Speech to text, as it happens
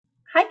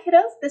Hi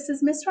kiddos, this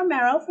is Miss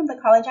Romero from the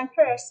College and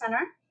Career Center.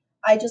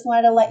 I just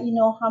wanted to let you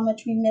know how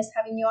much we miss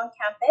having you on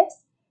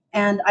campus,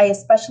 and I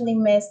especially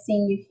miss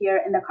seeing you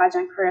here in the College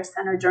and Career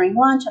Center during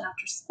lunch and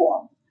after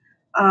school.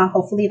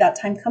 Hopefully that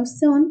time comes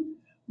soon,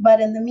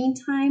 but in the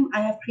meantime,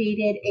 I have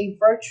created a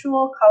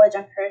virtual College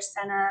and Career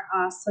Center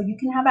so you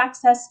can have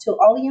access to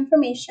all the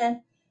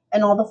information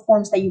and all the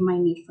forms that you might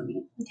need from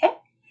me, okay?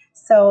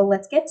 So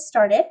let's get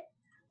started.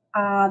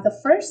 The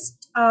first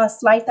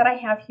slide that I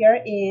have here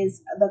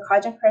is the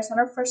College and Career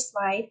Center first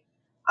slide.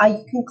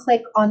 You can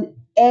click on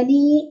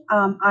any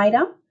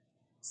item.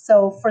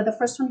 So for the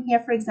first one here,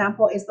 for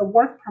example, is the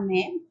work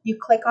permit. You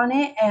click on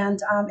it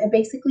and it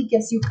basically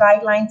gives you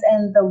guidelines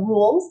and the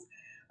rules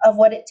of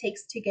what it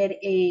takes to get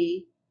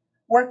a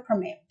work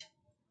permit.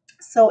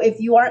 So if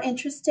you are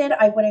interested,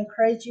 I would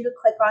encourage you to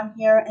click on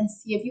here and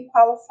see if you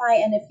qualify.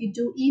 And if you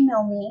do,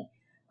 email me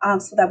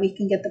so that we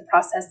can get the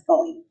process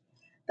going.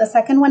 The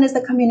second one is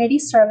the community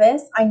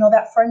service. I know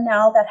that for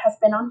now that has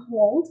been on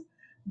hold,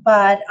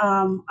 but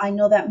I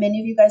know that many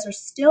of you guys are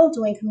still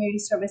doing community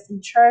service in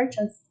church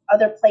and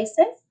other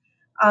places.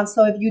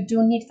 So if you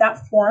do need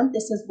that form,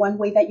 this is one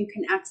way that you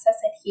can access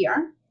it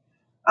here.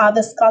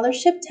 The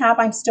scholarship tab,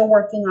 I'm still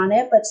working on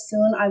it, but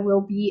soon I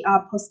will be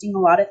posting a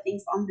lot of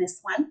things on this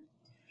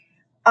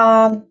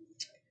one.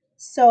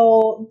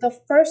 So the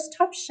first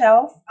top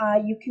shelf,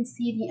 you can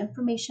see the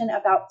information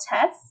about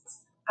tests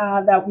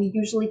that we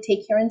usually take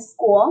here in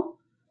school.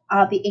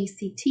 The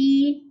ACT,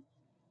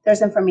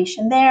 there's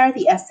information there.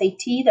 The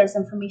SAT, there's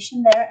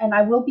information there. And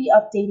I will be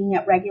updating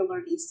it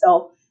regularly.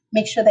 So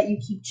make sure that you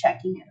keep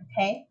checking it,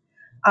 okay?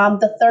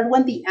 The third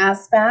one, the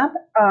ASVAB,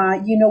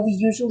 we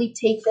usually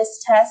take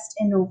this test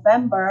in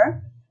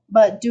November,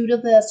 but due to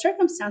the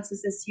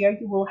circumstances this year,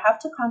 you will have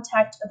to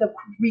contact the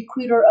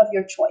recruiter of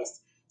your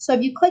choice. So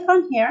if you click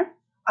on here,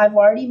 I've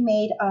already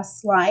made a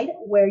slide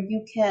where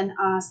you can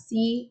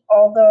see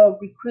all the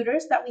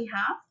recruiters that we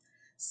have.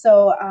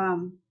 So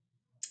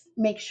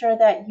make sure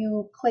that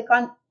you click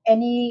on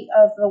any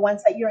of the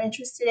ones that you're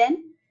interested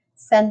in,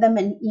 send them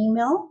an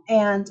email,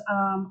 and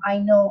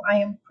I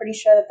am pretty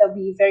sure that they'll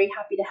be very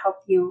happy to help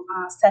you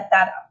set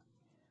that up.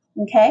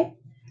 Okay.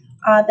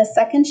 The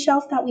second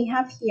shelf that we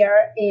have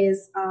here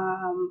is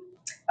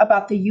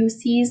about the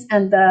UCs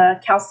and the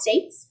Cal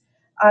States.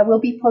 I will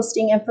be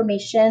posting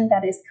information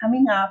that is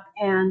coming up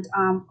and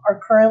are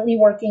currently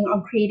working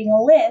on creating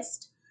a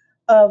list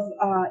of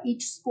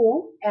each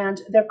school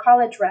and their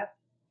college rep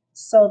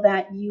so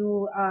that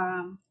you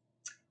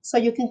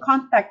can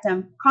contact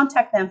them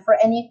for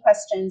any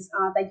questions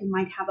that you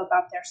might have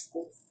about their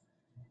schools.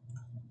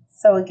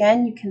 So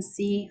again, you can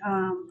see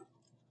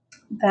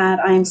that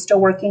I'm still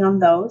working on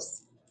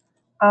those.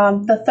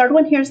 The third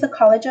one here is the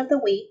College of the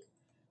Week.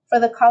 For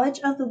the College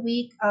of the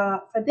Week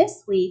for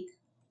this week,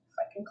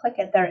 I can click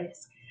it, there it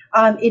is.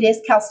 It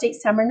is Cal State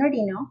San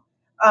Bernardino.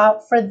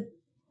 For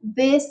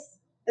this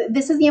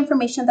is the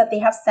information that they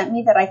have sent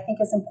me that I think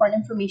is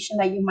important information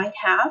that you might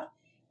have.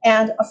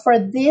 And for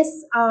this,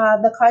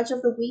 the College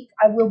of the Week,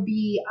 I will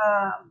be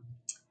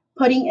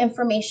putting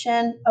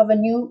information of a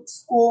new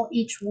school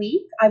each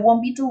week. I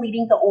won't be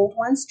deleting the old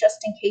ones just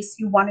in case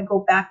you want to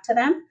go back to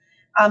them.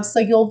 So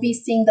you'll be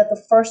seeing that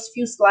the first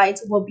few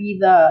slides will be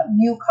the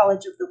new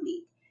College of the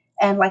Week.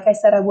 And like I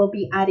said, I will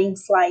be adding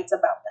slides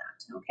about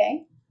that,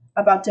 okay,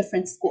 about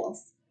different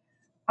schools.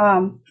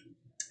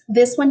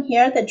 This one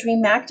here, the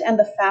DREAM Act and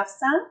the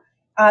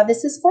FAFSA,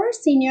 this is for our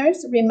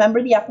seniors.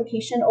 Remember, the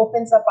application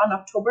opens up on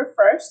October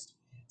 1st.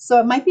 So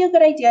it might be a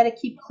good idea to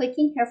keep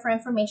clicking here for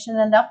information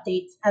and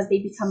updates as they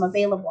become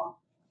available.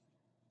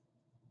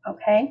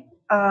 Okay,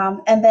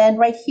 and then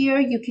right here,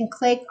 you can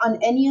click on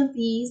any of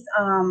these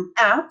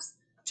apps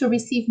to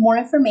receive more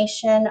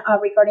information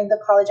regarding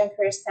the College and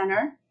Career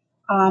Center.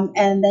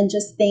 And then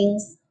just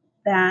things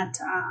that,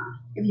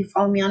 if you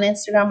follow me on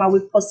Instagram, I'll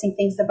be posting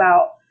things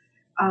about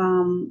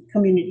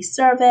community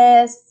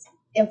service,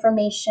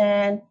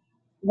 information,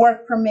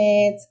 work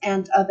permits,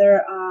 and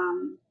other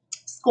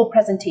school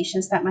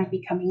presentations that might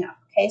be coming up.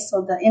 Okay,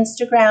 so the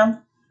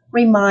Instagram,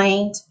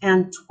 Remind,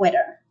 and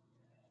Twitter.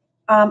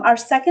 Our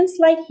second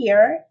slide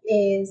here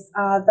is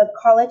the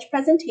college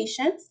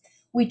presentations.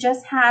 We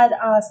just had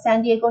UC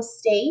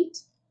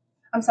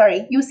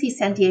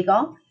San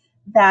Diego,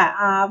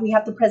 that we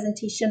have the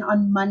presentation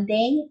on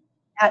Monday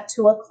at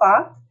 2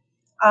 o'clock.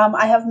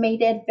 I have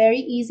made it very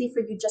easy for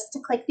you just to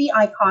click the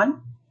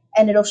icon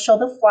and it'll show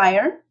the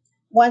flyer.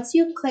 Once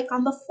you click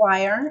on the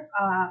flyer,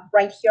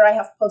 right here I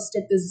have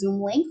posted the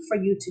Zoom link for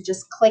you to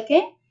just click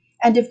it.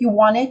 And if you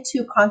wanted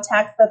to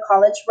contact the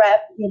college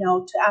rep,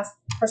 to ask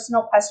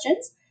personal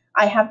questions,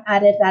 I have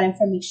added that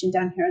information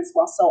down here as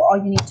well. So all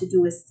you need to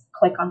do is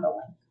click on the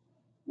link,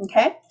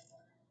 okay?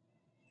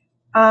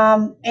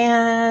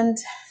 And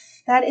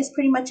that is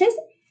pretty much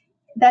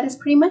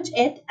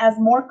it. As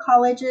more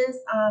colleges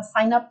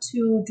sign up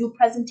to do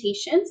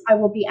presentations, I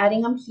will be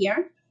adding them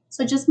here.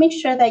 So just make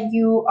sure that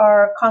you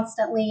are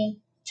constantly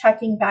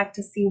checking back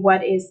to see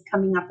what is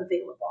coming up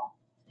available.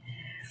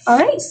 All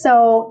right,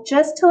 so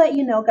just to let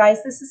you know,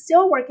 guys, this is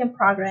still a work in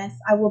progress.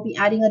 I will be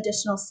adding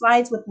additional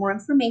slides with more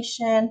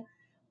information,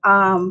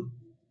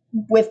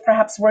 with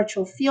perhaps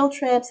virtual field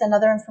trips and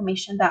other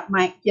information that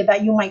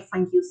you might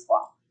find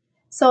useful.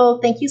 So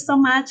thank you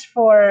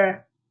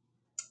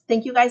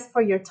guys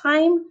for your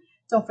time.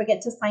 Don't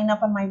forget to sign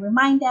up on my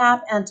Remind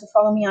app and to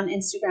follow me on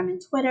Instagram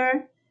and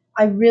Twitter.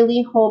 I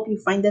really hope you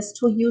find this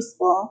tool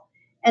useful.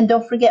 And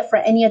don't forget, for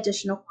any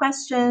additional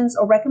questions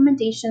or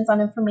recommendations on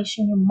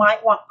information you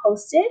might want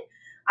posted,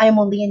 I am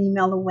only an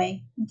email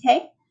away.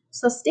 Okay?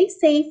 So stay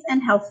safe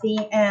and healthy,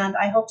 and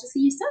I hope to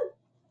see you soon.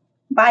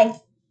 Bye.